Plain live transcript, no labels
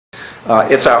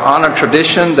It's our honored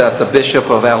tradition that the Bishop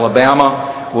of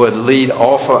Alabama would lead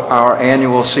off our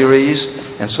annual series,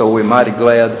 and so we're mighty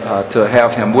glad to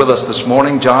have him with us this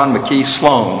morning. John McKee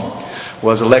Sloan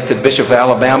was elected Bishop of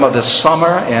Alabama this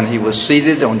summer, and he was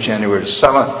seated on January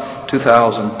 7th,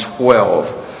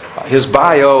 2012. His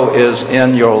bio is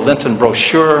in your Lenten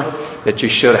brochure that you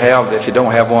should have. If you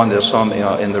don't have one, there's some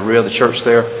in the rear of the church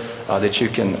there that you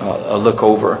can look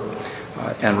over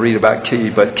and read about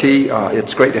Key. But Key,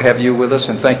 it's great to have you with us,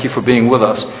 and thank you for being with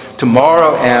us.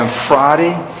 Tomorrow and Friday,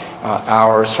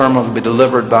 our sermon will be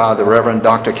delivered by the Reverend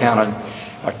Dr. Canon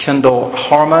Kendall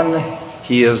Harmon.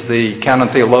 He is the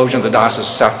canon theologian of the Diocese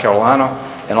of South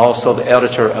Carolina and also the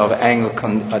editor of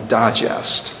Anglican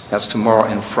Digest. That's tomorrow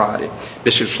and Friday.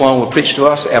 Bishop Sloan will preach to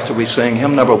us after we sing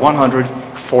hymn number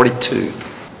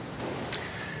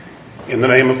 142. In the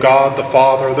name of God, the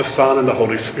Father, the Son, and the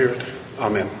Holy Spirit.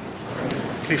 Amen.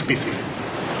 Please be seated.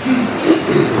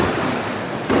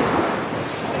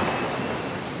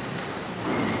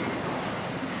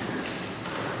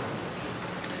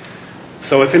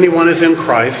 So if anyone is in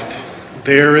Christ,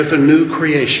 there is a new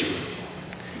creation.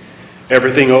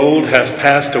 Everything old has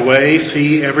passed away.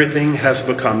 See, everything has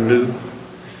become new.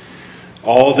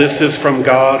 All this is from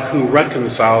God, who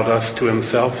reconciled us to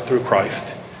himself through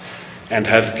Christ and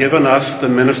has given us the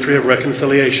ministry of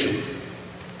reconciliation.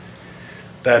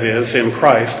 That is, in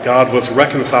Christ, God was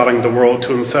reconciling the world to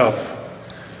himself,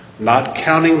 not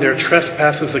counting their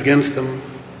trespasses against them,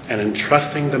 and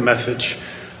entrusting the message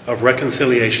of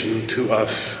reconciliation to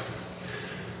us.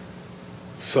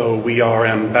 So we are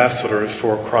ambassadors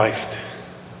for Christ.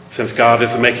 Since God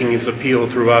is making his appeal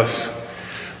through us,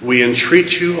 we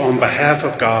entreat you on behalf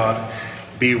of God,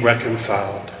 be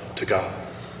reconciled to God.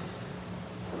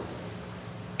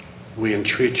 We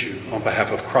entreat you on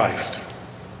behalf of Christ,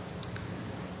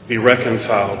 be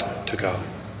reconciled to God.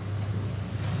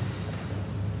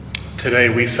 Today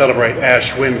we celebrate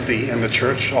Ash Wednesday in the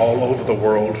church all over the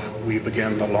world. We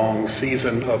begin the long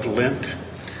season of Lent,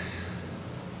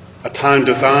 a time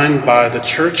designed by the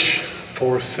church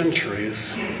for centuries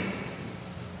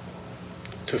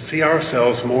to see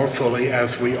ourselves more fully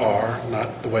as we are,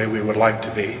 not the way we would like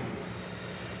to be,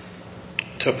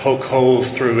 to poke holes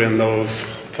through in those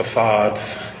facades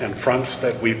and fronts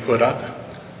that we put up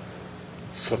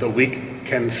so that we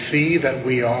can see that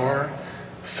we are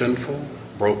sinful,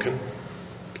 broken,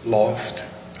 lost,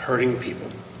 hurting people.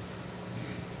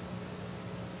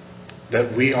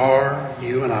 That we are,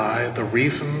 you and I, the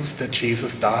reasons that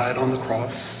Jesus died on the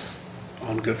cross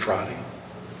on Good Friday.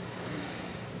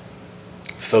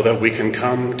 So that we can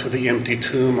come to the empty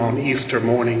tomb on Easter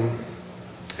morning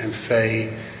and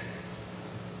say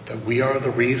that we are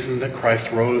the reason that Christ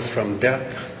rose from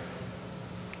death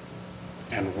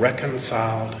and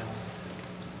reconciled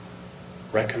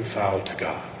to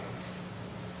God.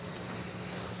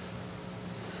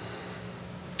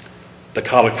 The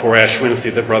collect for Ash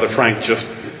Wednesday that Brother Frank just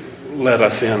led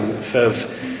us in says,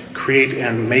 create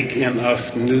and make in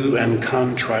us new and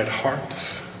contrite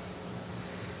hearts,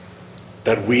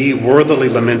 that we, worthily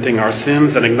lamenting our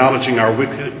sins and acknowledging our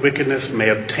wickedness, may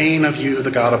obtain of you,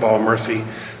 the God of all mercy,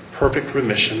 perfect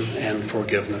remission and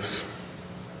forgiveness.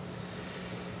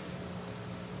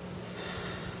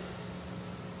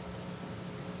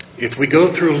 If we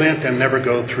go through Lent and never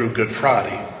go through Good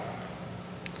Friday,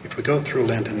 if we go through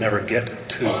Lent and never get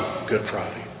to Good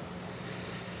Friday,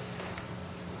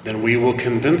 then we will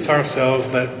convince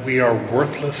ourselves that we are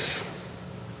worthless,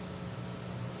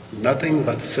 nothing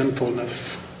but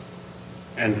sinfulness,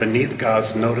 and beneath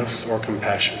God's notice or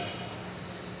compassion.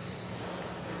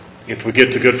 If we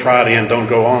get to Good Friday and don't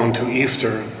go on to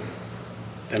Easter,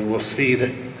 then we'll see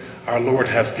that our Lord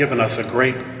has given us a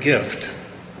great gift,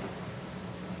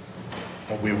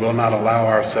 but we will not allow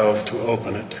ourselves to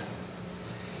open it.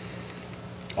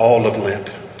 All of Lent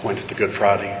points to Good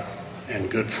Friday,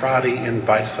 and Good Friday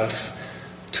invites us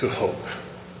to hope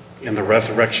in the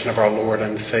resurrection of our Lord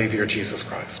and Savior Jesus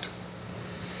Christ.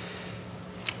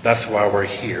 That's why we're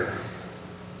here,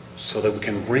 so that we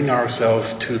can bring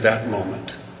ourselves to that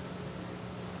moment.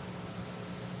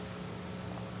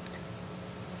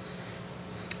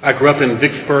 I grew up in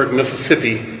Vicksburg,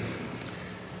 Mississippi,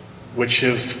 which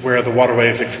is where the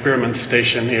Waterways Experiment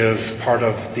Station is, part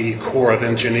of the Corps of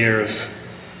Engineers.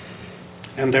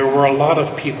 And there were a lot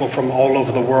of people from all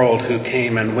over the world who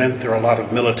came and went. There were a lot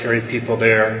of military people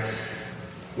there.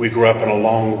 We grew up on a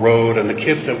long road, and the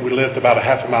kids that we lived about a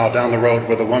half a mile down the road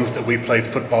were the ones that we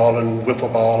played football and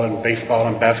wiffle ball and baseball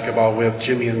and basketball with.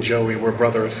 Jimmy and Joey were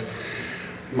brothers.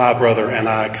 My brother and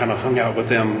I kind of hung out with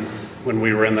them when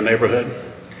we were in the neighborhood.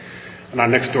 And our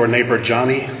next door neighbor,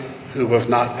 Johnny, who was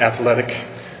not athletic,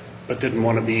 but didn't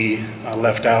want to be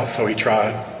left out, so he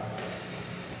tried.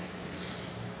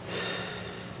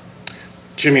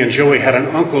 Jimmy and Joey had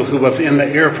an uncle who was in the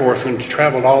Air Force and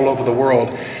traveled all over the world,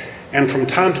 and from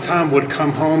time to time would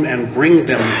come home and bring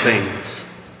them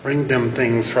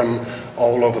things from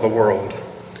all over the world.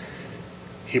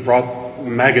 He brought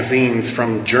magazines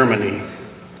from Germany.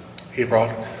 He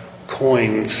brought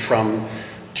coins from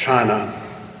China.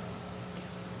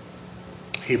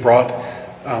 He brought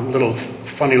little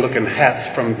funny-looking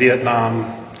hats from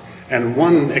Vietnam. And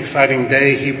one exciting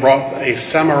day, he brought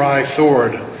a samurai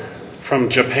sword from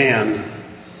Japan,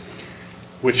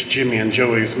 which Jimmy and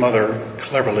Joey's mother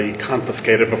cleverly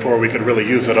confiscated before we could really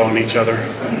use it on each other.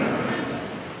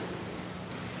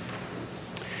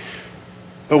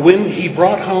 But when he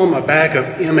brought home a bag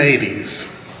of M80s,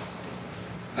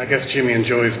 I guess Jimmy and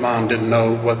Joey's mom didn't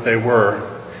know what they were.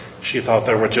 She thought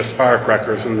they were just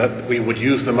firecrackers and that we would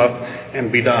use them up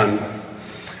and be done.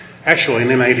 Actually, an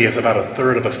M80 is about a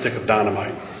third of a stick of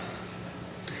dynamite.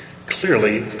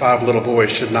 Clearly, 5 little boys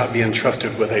should not be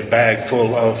entrusted with a bag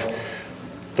full of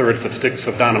thirds of sticks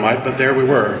of dynamite, but there we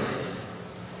were.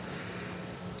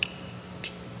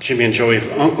 Jimmy and Joey's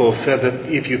uncle said that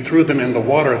if you threw them in the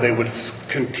water, they would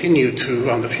continue to,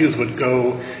 the fuse would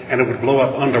go and it would blow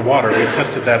up underwater. We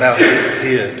tested that out, and it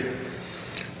did.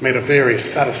 Made a very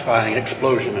satisfying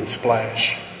explosion and splash.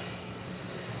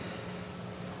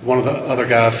 One of the other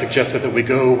guys suggested that we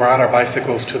go ride our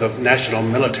bicycles to the National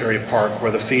Military Park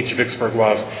where the siege of Vicksburg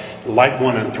was, light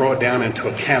one and throw it down into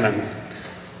a cannon.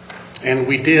 And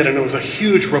we did, and it was a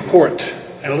huge report,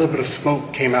 and a little bit of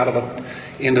smoke came out of the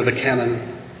end of the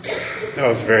cannon. That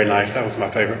was very nice. That was my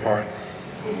favorite part.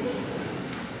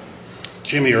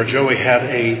 Jimmy or Joey had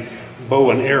a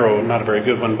bow and arrow, not a very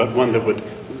good one, but one that would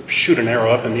shoot an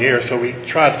arrow up in the air. So we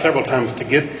tried several times to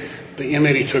get the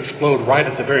M80 to explode right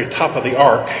at the very top of the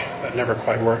arc. That never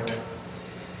quite worked.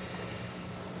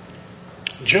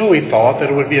 Joey thought that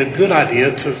it would be a good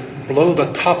idea to blow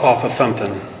the top off of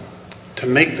something, to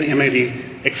make the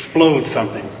M80 explode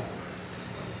something.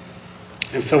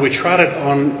 And so we tried it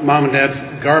on Mom and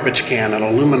Dad's garbage can, an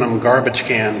aluminum garbage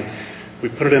can. We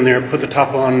put it in there, put the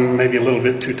top on maybe a little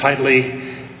bit too tightly.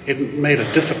 It made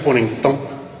a disappointing thump,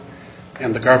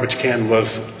 and the garbage can was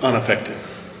unaffected.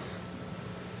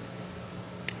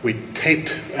 We taped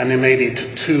an M80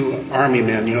 to 2 army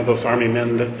men, those army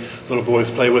men that little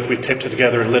boys play with. We taped it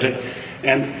together and lit it,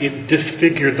 and it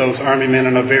disfigured those army men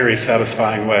in a very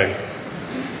satisfying way.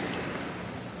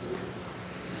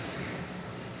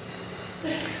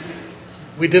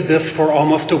 We did this for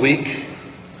almost a week.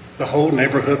 The whole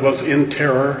neighborhood was in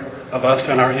terror of us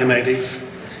and our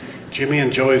M80s. Jimmy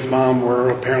and Joey's mom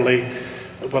was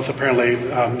apparently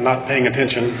not paying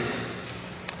attention.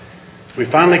 We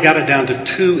finally got it down to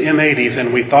 2 M80s,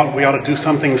 and we thought we ought to do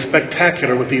something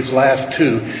spectacular with these last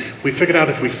 2. We figured out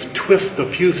if we twist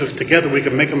the fuses together, we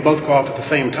could make them both go off at the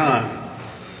same time.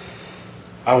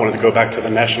 I wanted to go back to the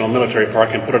National Military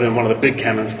Park and put it in one of the big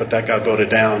cannons, but that got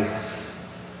voted down.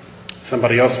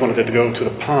 Somebody else wanted to go to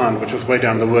the pond, which was way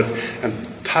down in the woods,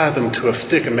 and tie them to a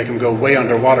stick and make them go way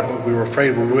underwater, but we were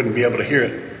afraid we wouldn't be able to hear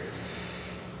it.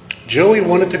 Joey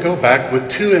wanted to go back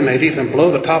with 2 M80s and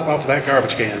blow the top off of that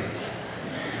garbage can.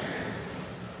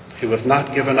 He was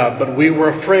not giving up, but we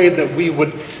were afraid that we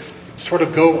would sort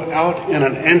of go out in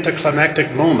an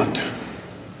anticlimactic moment.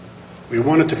 We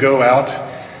wanted to go out,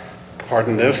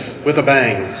 pardon this, with a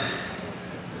bang.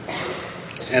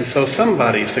 And so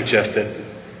somebody suggested,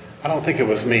 I don't think it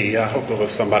was me, I hope it was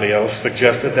somebody else,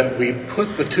 suggested that we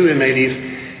put the 2 M80s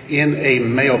in a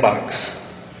mailbox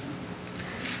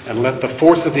and let the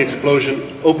force of the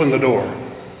explosion open the door.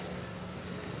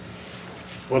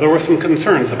 Well, there were some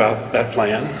concerns about that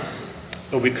plan,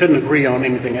 but we couldn't agree on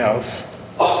anything else.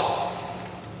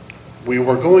 We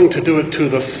were going to do it to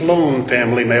the Sloan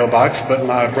family mailbox, but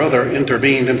my brother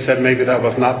intervened and said maybe that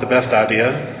was not the best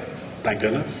idea. Thank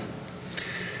goodness.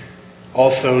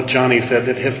 Also, Johnny said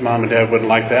that his mom and dad wouldn't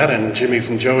like that, and Jimmy's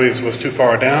and Joey's was too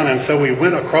far down, and so we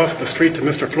went across the street to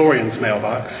Mr. Florian's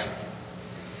mailbox.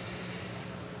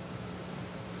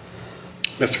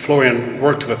 Mr. Florian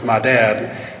worked with my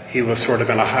dad. He was sort of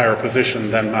in a higher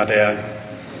position than my dad.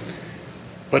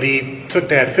 But he took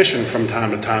Dad fishing from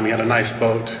time to time. He had a nice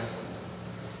boat.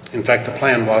 In fact, the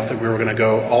plan was that we were going to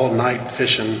go all night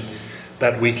fishing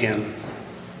that weekend.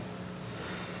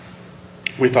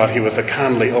 We thought he was a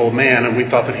kindly old man, and we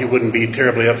thought that he wouldn't be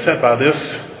terribly upset by this,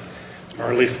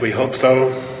 or at least we hoped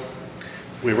so.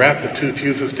 We wrapped the 2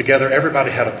 fuses together.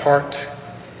 Everybody had a part.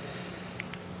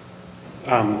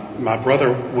 My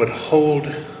brother would hold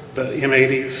the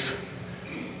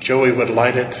M80s. Joey would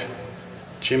light it.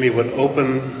 Jimmy would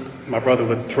open. My brother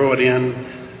would throw it in.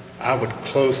 I would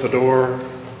close the door.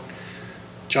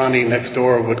 Johnny next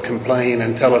door would complain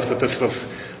and tell us that this was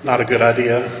not a good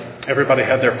idea. Everybody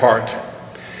had their part.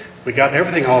 We got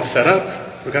everything all set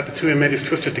up. We got the two inmates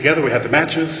twisted together. We had the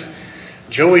matches.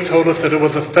 Joey told us that it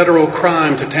was a federal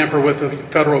crime to tamper with the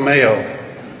federal mail.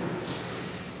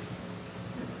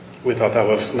 We thought that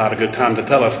was not a good time to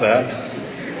tell us that,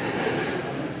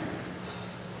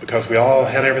 because we all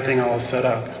had everything all set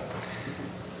up.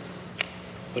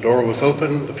 The door was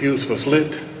open, the fuse was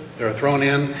lit, they were thrown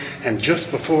in, and just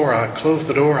before I closed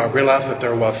the door, I realized that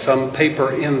there was some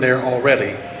paper in there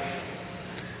already.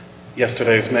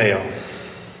 Yesterday's mail.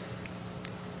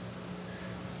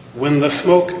 When the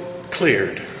smoke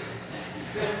cleared,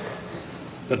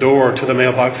 the door to the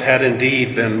mailbox had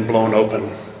indeed been blown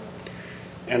open,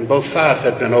 and both sides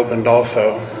had been opened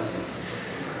also.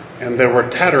 And there were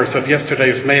tatters of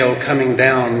yesterday's mail coming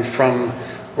down from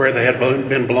where they had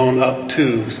been blown up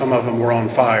to. Some of them were on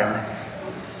fire.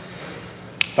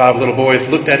 5 little boys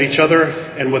looked at each other,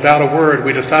 and without a word,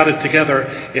 we decided together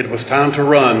it was time to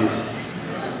run.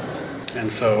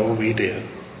 And so we did.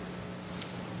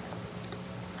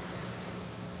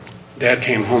 Dad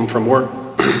came home from work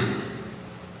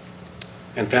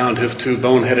and found his 2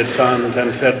 boneheaded sons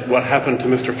and said, "What happened to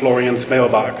Mr. Florian's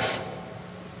mailbox?"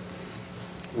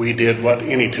 We did what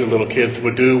any 2 little kids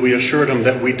would do. We assured him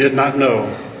that we did not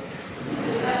know.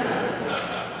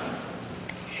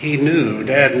 He knew,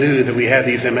 Dad knew that we had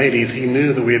these M80s. He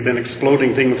knew that we had been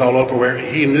exploding things all over where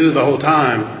he knew the whole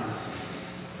time.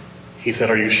 He said,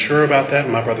 "Are you sure about that?"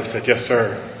 And my brother said, "Yes,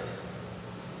 sir."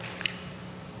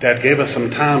 Dad gave us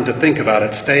some time to think about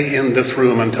it. "Stay in this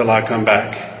room until I come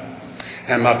back."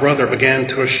 And my brother began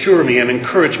to assure me and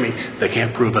encourage me, "They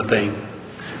can't prove a thing.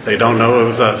 They don't know it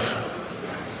was us."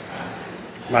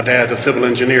 My dad, the civil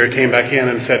engineer, came back in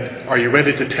and said, "Are you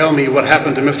ready to tell me what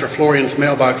happened to Mr. Florian's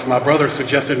mailbox?" My brother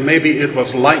suggested maybe it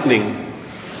was lightning.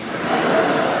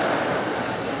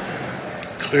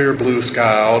 Clear blue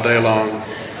sky all day long.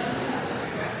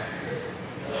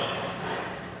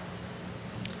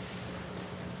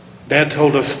 Dad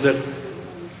told us that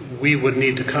we would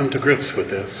need to come to grips with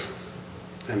this,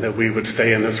 and that we would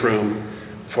stay in this room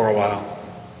for a while.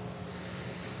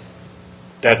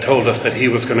 Dad told us that he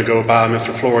was going to go buy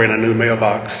Mr. Florian a new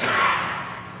mailbox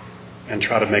and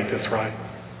try to make this right.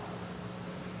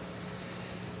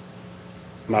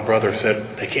 My brother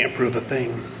said, "They can't prove a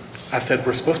thing." I said,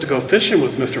 "We're supposed to go fishing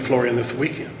with Mr. Florian this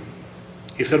weekend."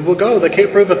 He said, "We'll go. They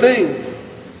can't prove a thing."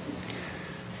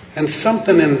 And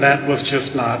something in that was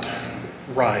just not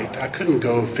right. I couldn't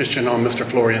go fishing on Mr.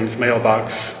 Florian's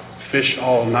mailbox, fish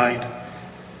all night.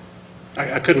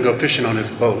 I couldn't go fishing on his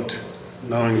boat,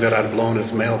 knowing that I'd blown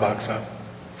his mailbox up.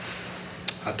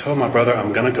 I told my brother,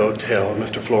 "I'm going to go tell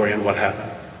Mr. Florian what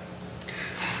happened."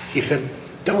 He said,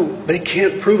 "Don't. They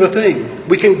can't prove a thing.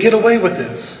 We can get away with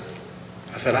this."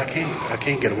 I said, I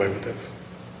can't get away with this."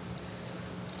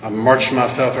 I marched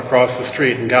myself across the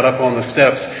street and got up on the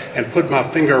steps and put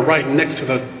my finger right next to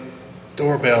the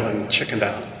doorbell and chickened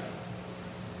out.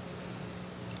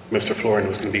 Mr. Florian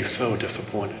was going to be so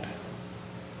disappointed.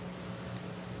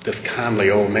 This kindly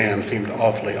old man seemed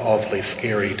awfully, awfully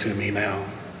scary to me now.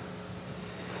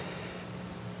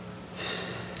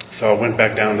 So I went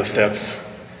back down the steps,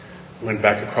 went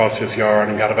back across his yard,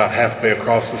 and got about halfway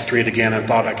across the street again and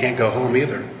thought, I can't go home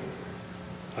either.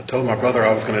 I told my brother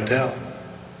I was going to tell.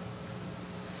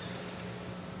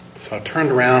 So I turned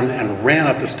around and ran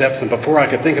up the steps, and before I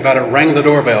could think about it, rang the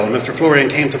doorbell, and Mr. Florian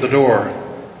came to the door.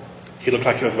 He looked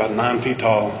like he was about 9 feet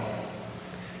tall.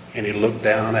 And he looked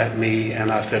down at me,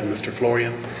 and I said, "Mr.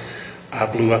 Florian, I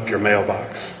blew up your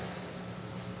mailbox."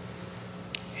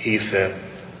 He said,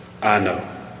 "I know."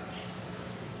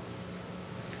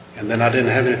 And then I didn't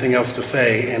have anything else to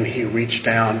say, and he reached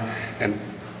down and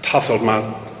tousled my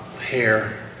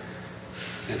hair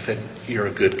and said, "You're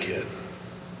a good kid."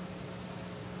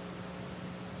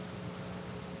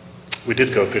 We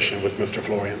did go fishing with Mr.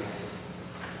 Florian.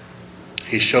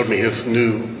 He showed me his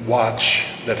new watch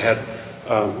that had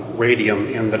radium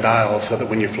in the dial so that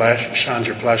when you shined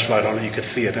your flashlight on it, you could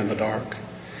see it in the dark.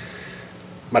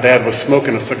 My dad was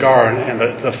smoking a cigar, and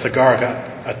the cigar got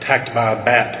attacked by a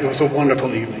bat. It was a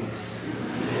wonderful evening.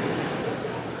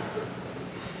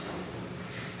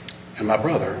 And my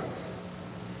brother,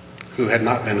 who had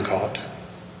not been caught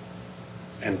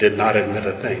and did not admit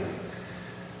a thing,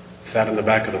 sat in the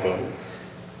back of the boat,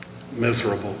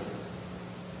 miserable,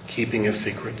 keeping his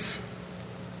secrets,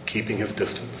 keeping his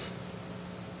distance.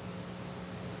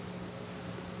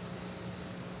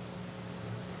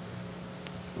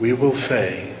 We will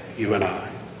say, you and I,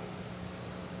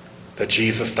 that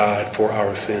Jesus died for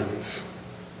our sins,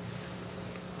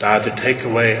 died to take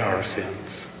away our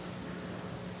sins.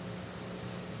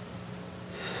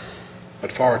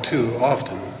 But far too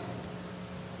often,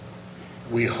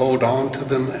 we hold on to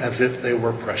them as if they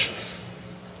were precious.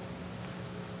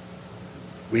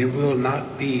 We will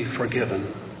not be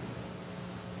forgiven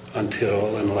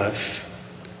unless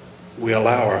we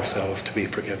allow ourselves to be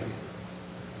forgiven.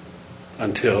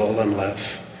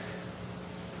 Unless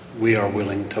we are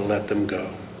willing to let them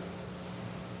go.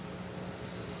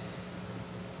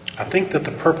 I think that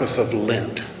the purpose of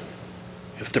Lent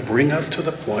is to bring us to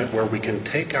the point where we can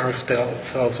take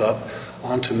ourselves up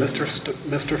onto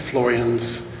Mr.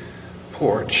 Florian's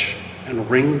porch and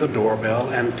ring the doorbell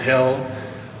and tell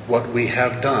what we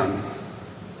have done.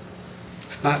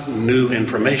 It's not new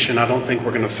information. I don't think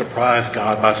we're going to surprise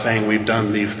God by saying we've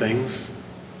done these things.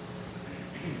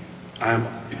 I'm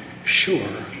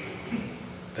sure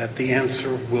that the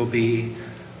answer will be,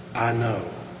 I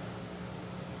know.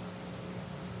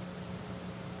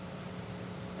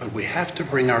 But we have to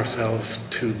bring ourselves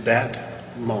to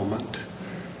that moment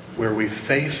where we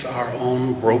face our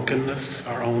own brokenness,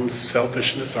 our own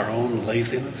selfishness, our own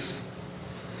laziness,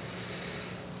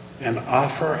 and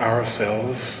offer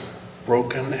ourselves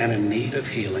broken and in need of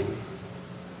healing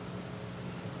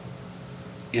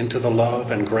into the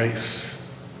love and grace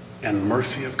and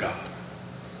mercy of God.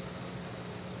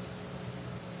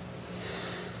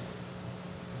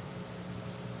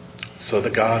 So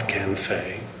that God can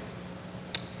say,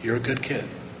 you're a good kid.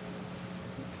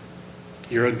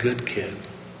 You're a good kid.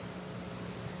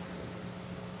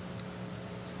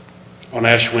 On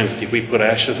Ash Wednesday, we put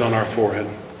ashes on our forehead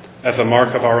as a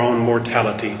mark of our own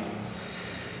mortality.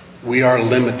 We are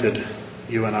limited,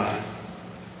 you and I,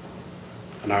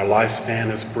 and our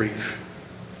lifespan is brief.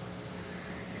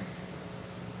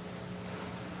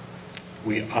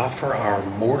 We offer our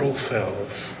mortal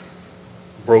selves,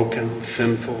 broken,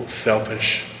 sinful,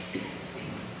 selfish,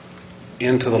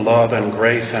 into the love and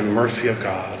grace and mercy of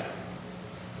God,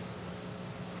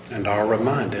 and are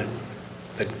reminded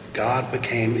that God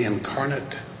became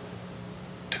incarnate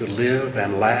to live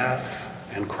and laugh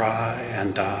and cry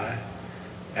and die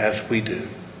as we do,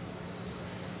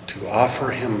 to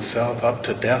offer himself up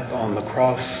to death on the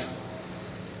cross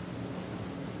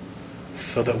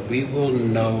so that we will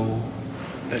know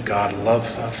that God loves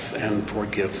us and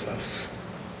forgives us.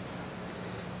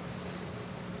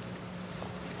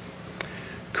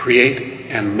 Create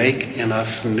and make in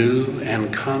us new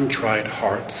and contrite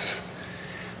hearts,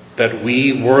 that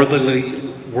we,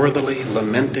 worthily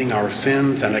lamenting our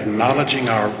sins and acknowledging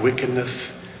our wickedness,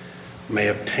 may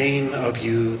obtain of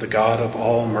you, the God of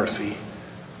all mercy,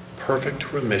 perfect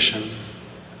remission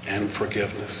and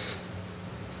forgiveness.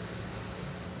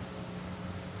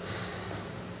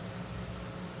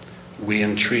 We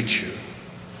entreat you,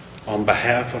 on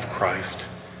behalf of Christ,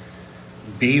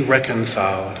 be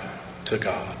reconciled to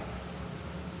God.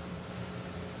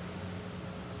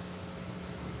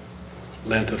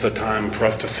 Lent is a time for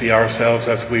us to see ourselves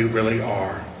as we really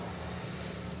are,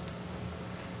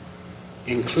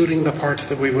 including the parts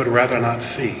that we would rather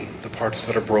not see, the parts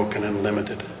that are broken and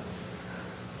limited,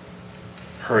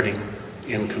 hurting,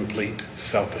 incomplete,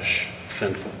 selfish,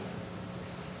 sinful,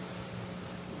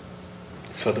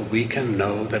 so that we can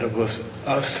know that it was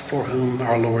us for whom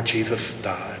our Lord Jesus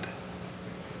died,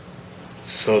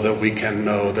 so that we can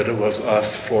know that it was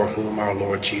us for whom our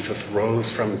Lord Jesus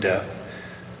rose from death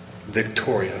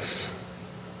victorious,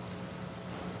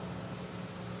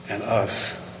 and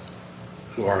us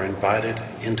who are invited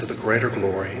into the greater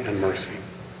glory and mercy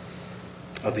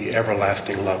of the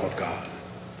everlasting love of God.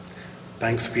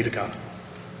 Thanks be to God.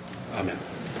 Amen.